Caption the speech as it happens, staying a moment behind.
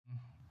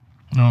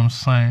You know what I'm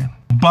saying?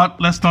 But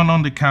let's turn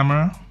on the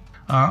camera.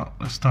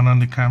 Let's turn on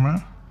the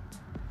camera.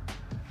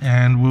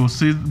 And we'll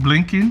see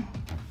blinking.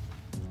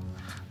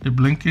 The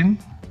blinking.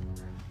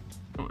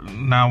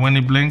 Now when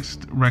it blinks,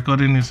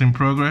 recording is in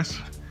progress.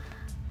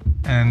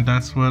 And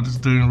that's what it's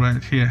doing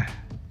right here.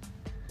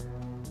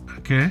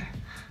 Okay?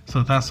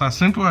 So that's as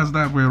simple as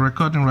that. We're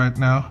recording right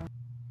now.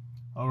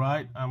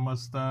 Alright, I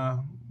must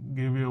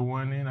give you a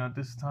warning at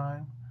this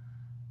time.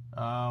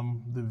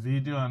 The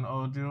video and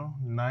audio,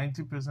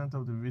 90%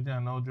 of the video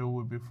and audio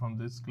will be from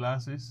these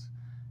glasses,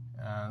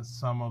 and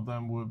some of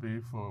them will be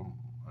from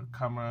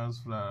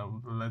cameras that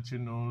I'll let you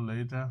know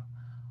later.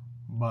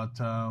 But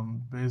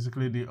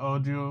basically the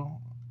audio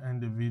and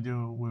the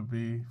video will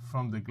be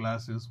from the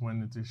glasses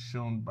when it is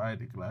shown by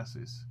the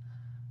glasses,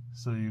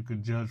 so you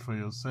could judge for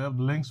yourself.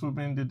 Links will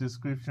be in the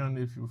description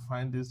if you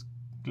find these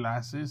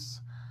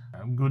glasses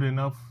good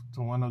enough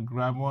to want to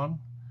grab one.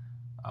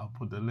 I'll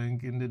put the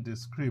link in the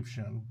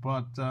description.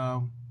 But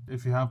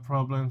if you have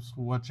problems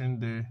watching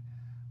the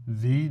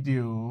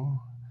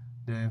video,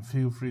 then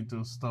feel free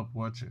to stop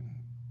watching.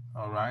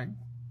 All right,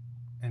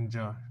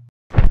 enjoy.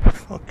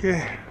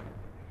 Okay,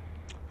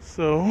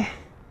 so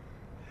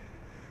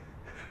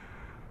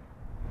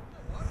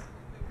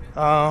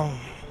the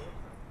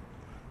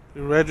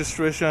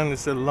registration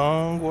is a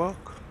long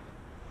walk,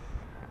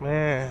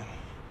 man.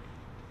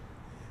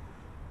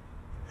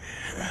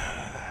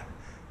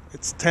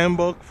 It's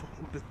 $10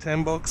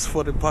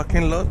 for the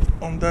parking lot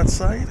on that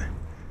side,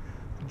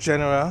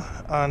 general.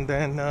 And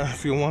then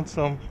if you want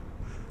some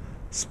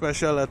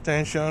special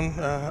attention,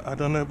 I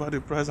don't know about the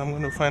price, I'm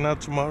going to find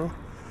out tomorrow.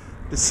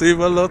 The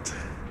silver lot,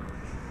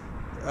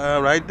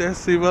 right there,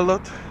 silver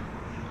lot,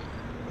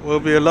 will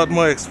be a lot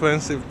more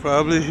expensive,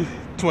 probably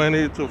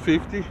 20 to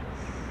 50.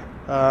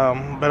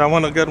 But I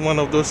want to get one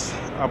of those.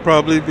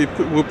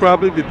 We'll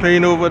probably be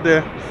paying over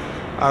there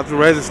at the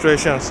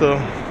registration, so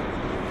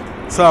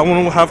I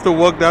won't have to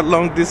walk that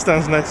long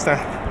distance next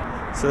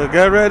time. So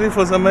get ready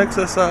for some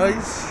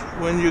exercise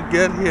when you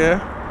get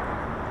here.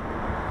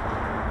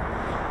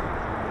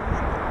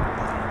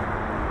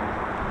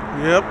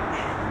 Yep.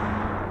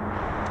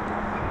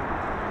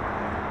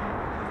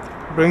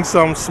 Bring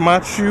some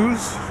smart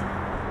shoes.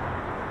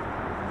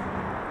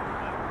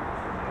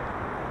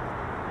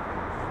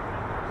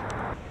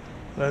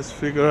 Let's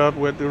figure out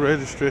where the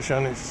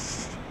registration is.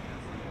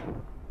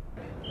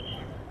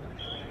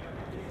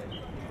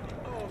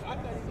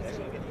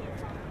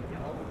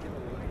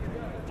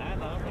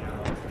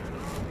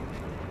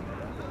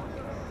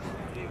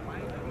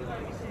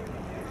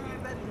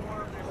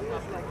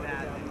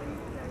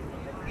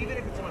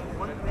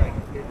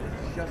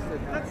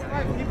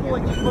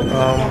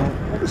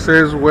 It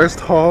says West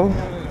Hall,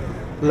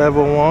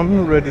 level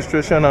 1,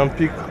 registration and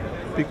pick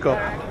up.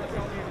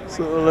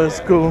 So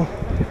let's go.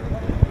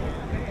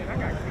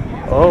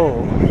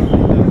 Oh,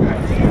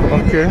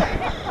 okay.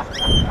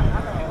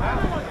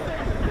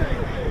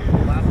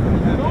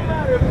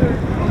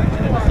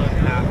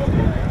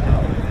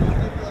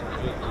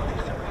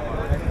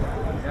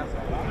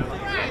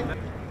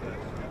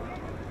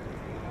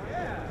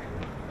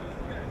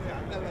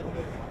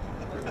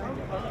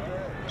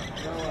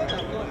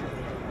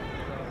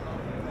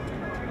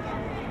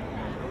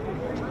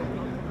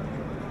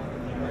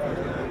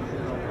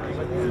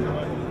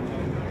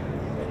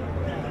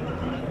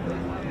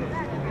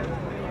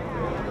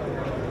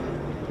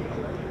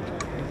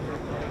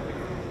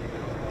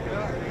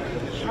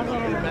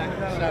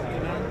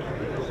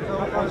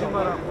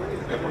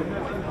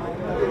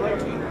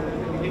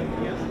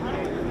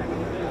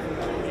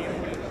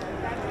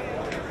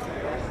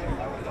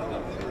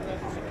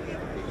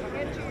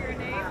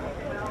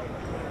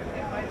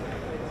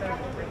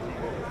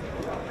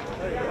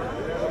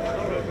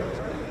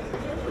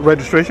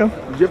 Registration?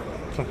 Yep.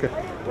 Okay.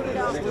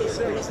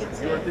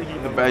 You're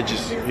taking the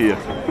badges here.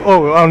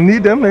 Oh, I'll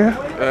need them here.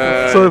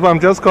 So if I'm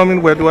just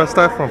coming, where do I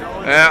start from?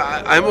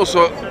 I'm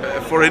also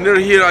a foreigner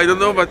here. I don't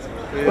know, but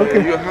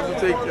okay. You have to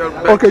take your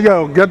badge. Okay, yeah,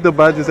 I'll get the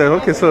badges there.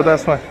 Okay, so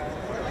that's fine.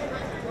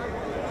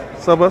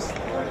 Sabas,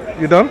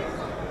 you done?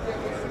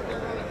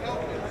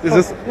 Is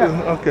this?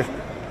 Yeah. Okay.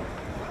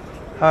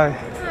 Hi.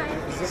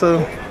 Hi. So.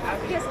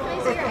 Yes,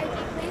 please, your ID,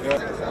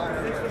 please.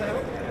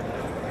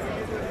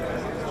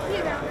 Here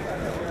you go.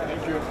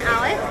 Thank you.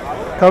 Alec?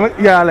 Coming?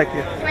 Yeah, Alec.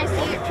 Yeah. Can I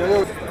see it? Here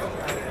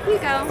you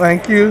go.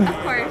 Thank you. Of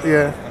course.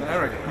 Yeah.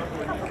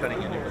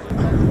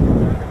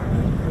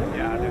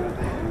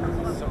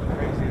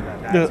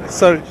 Yeah,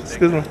 sorry,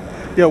 excuse me.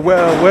 Yeah,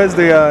 where's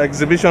the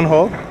exhibition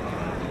hall?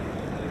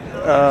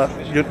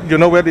 You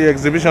know where the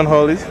exhibition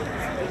hall is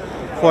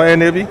for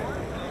NAB?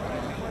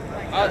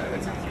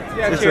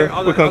 Yeah, sure.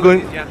 We can go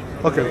in. Yeah.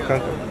 Okay, we can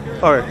go.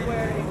 All right.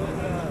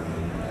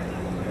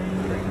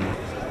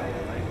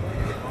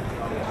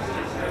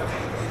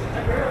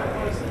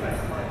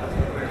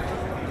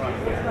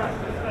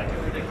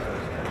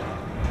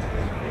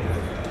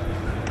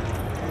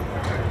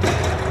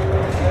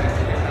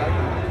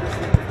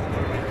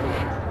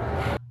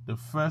 The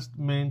first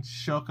main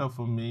shocker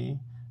for me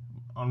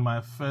on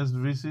my first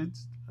visit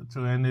to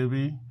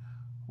NAB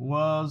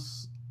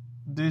was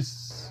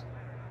this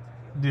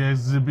the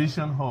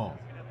exhibition hall.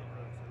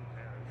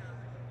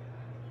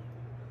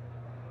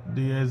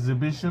 The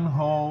exhibition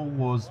hall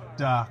was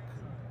dark.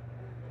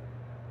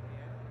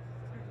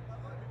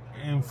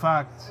 In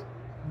fact,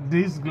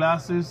 these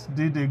glasses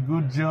did a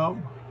good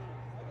job,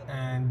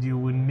 and you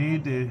will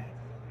need a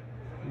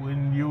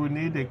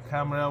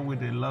camera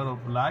with a lot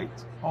of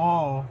light,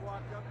 or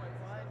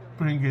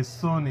bring a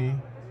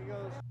Sony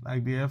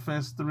like the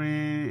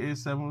FS3,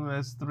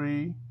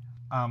 A7S3.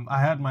 I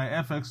had my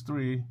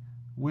FX3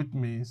 with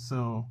me,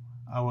 so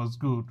I was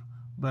good.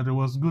 But it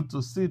was good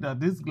to see that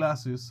these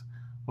glasses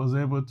was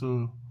able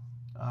to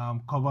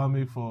cover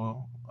me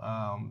for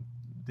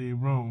the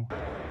room. Come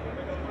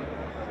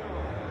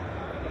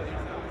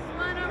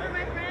on over,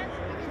 my friend.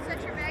 You can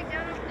set your bag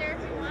down over there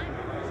if you want.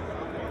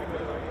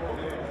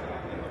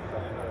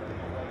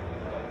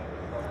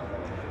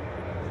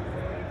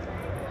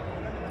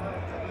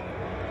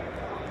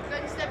 Go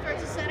ahead and step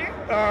towards the center.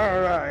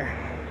 All right.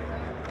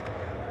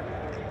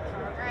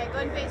 All right, go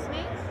ahead and face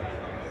me.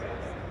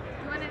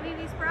 You want any of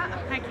these props?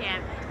 I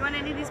can't. You want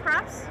any of these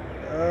props?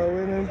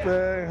 Winning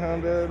pay,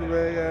 100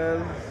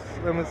 Vegas.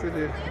 Let me see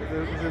this. All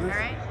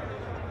right.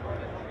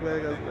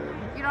 Vegas, baby.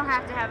 You don't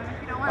have to have them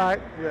if you don't want All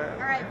them. right, yeah. All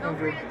right, feel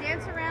free to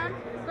dance around.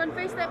 Go and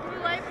face that blue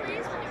light,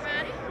 please, when you're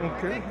ready.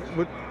 Okay. Perfect.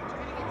 But We're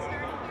going to get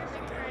started here.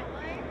 Take the right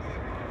light.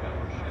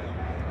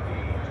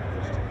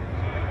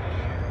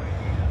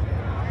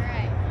 All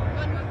right.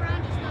 Go and move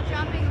around, just no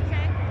jumping,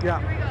 okay? Yeah.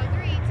 Here we go.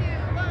 3,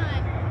 2,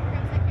 1.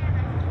 Grab that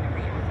camera.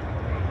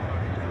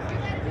 You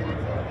got to do it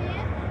too,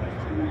 man.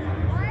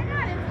 Why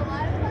not? It's a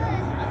lot of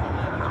fun.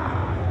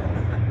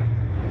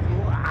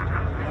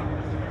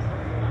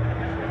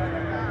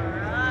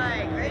 All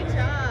right. Great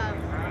job.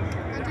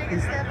 Go take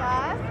a step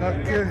off.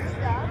 Okay.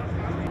 Stop.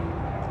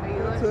 Are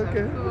you It's looking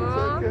okay. so cool?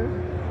 It's okay.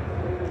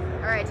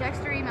 All right,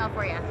 text or email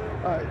for you.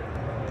 All right.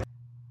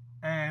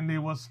 And it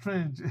was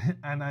strange,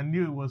 and I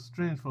knew it was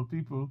strange for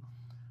people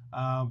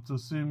to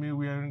see me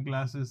wearing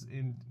glasses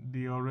in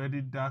the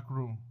already dark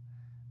room,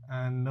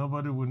 and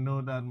nobody would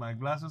know that my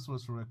glasses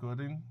was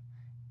recording,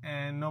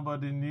 and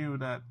nobody knew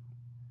that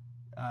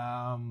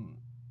I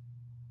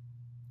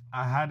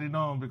had it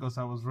on because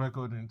I was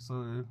recording.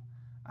 So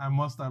I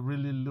must have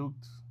really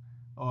looked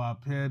or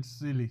appeared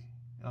silly,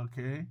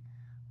 okay?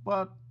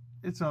 But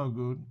it's all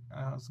good.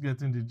 I was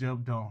getting the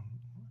job done.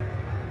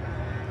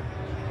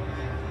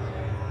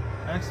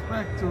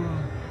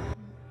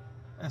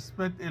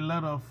 Expect a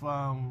lot of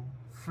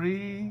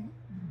free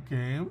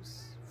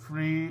games,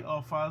 free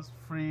offers,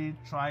 free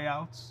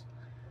tryouts.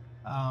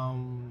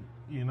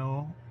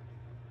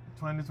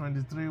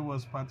 2023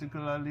 was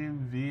particularly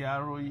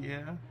VR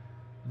year,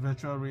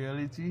 virtual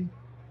reality,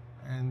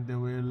 and there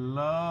were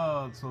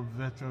lots of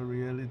virtual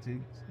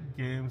reality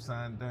games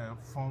and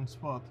fun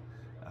spot.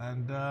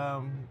 And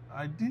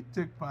I did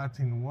take part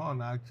in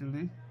one,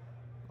 actually.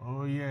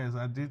 Oh yes,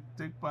 I did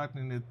take part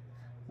in it.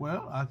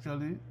 Well,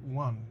 actually,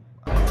 one.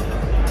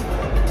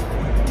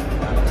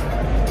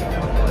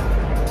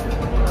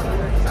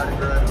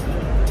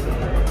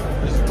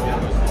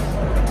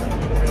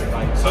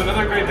 So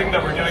another great thing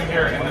that we're doing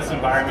here in this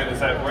environment is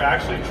that we're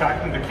actually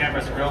tracking the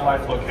camera's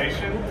real-life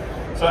location.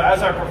 So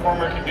as our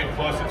performer can get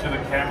closer to the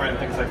camera and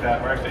things like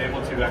that, we're actually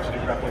able to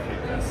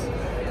replicate this.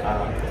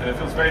 And it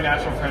feels very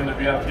natural for him to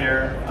be up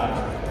here.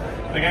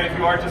 And again, if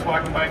you are just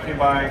walking by,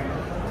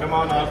 come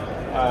on up.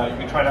 You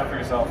can try it out for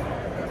yourself.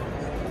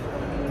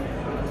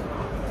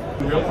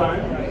 Real time,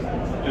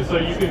 and so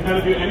you can kind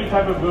of do any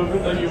type of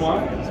movement that you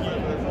want.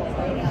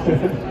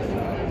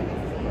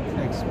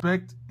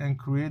 Expect and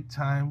create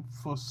time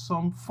for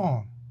some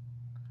fun.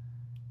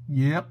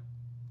 Yep,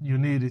 you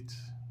need it.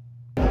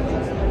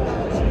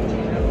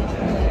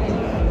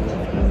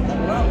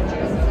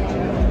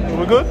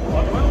 We're good?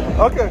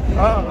 Okay.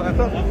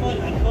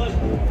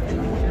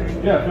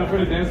 Yeah, feel free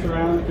to dance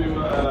around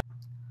to.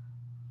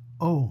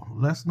 Oh,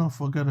 let's not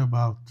forget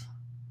about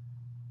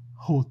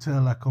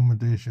hotel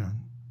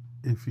accommodation.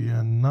 If you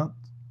are not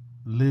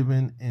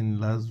living in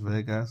Las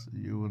Vegas,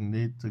 you will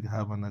need to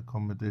have an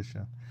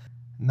accommodation.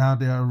 Now,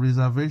 there are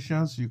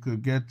reservations you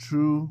could get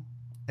through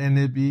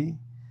NAB,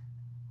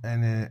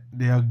 and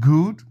they are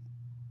good,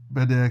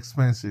 but they're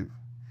expensive.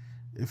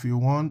 If you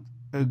want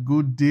a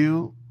good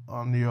deal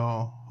on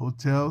your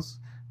hotels,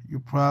 you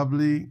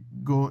probably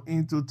go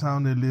into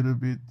town a little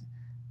bit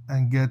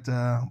and get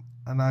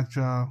an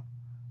actual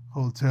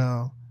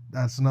hotel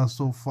that's not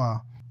so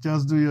far.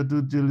 Just do your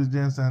due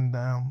diligence and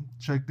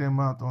check them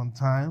out on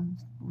time,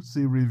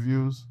 see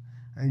reviews,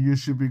 and you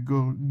should be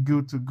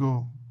good to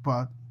go.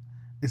 But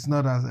it's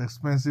not as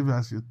expensive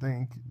as you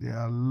think. There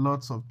are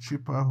lots of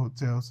cheaper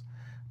hotels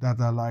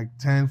that are like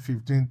 10,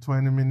 15,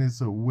 20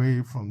 minutes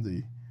away from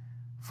the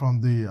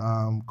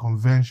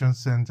convention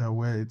center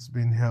where it's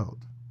being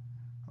held.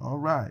 All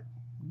right,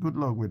 good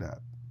luck with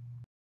that.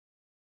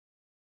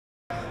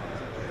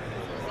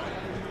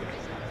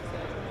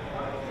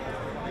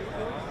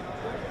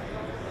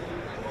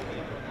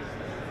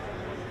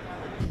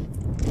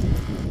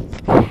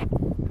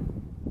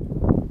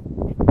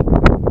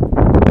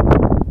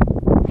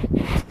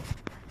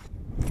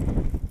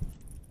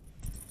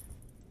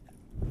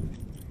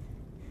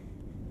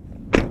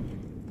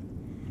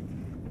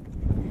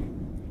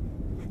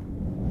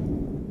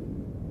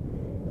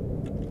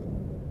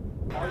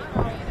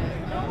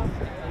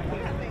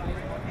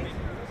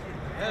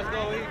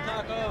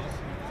 Tacos.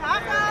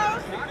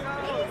 Tacos.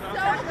 He's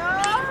so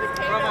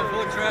From a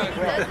food truck.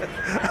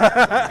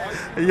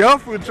 Your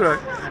food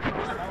truck.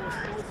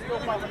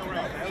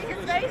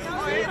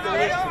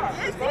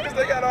 As long as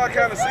they got all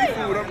kind of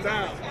seafood, I'm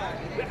down.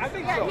 I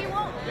think so. He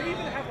won't. They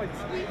even have like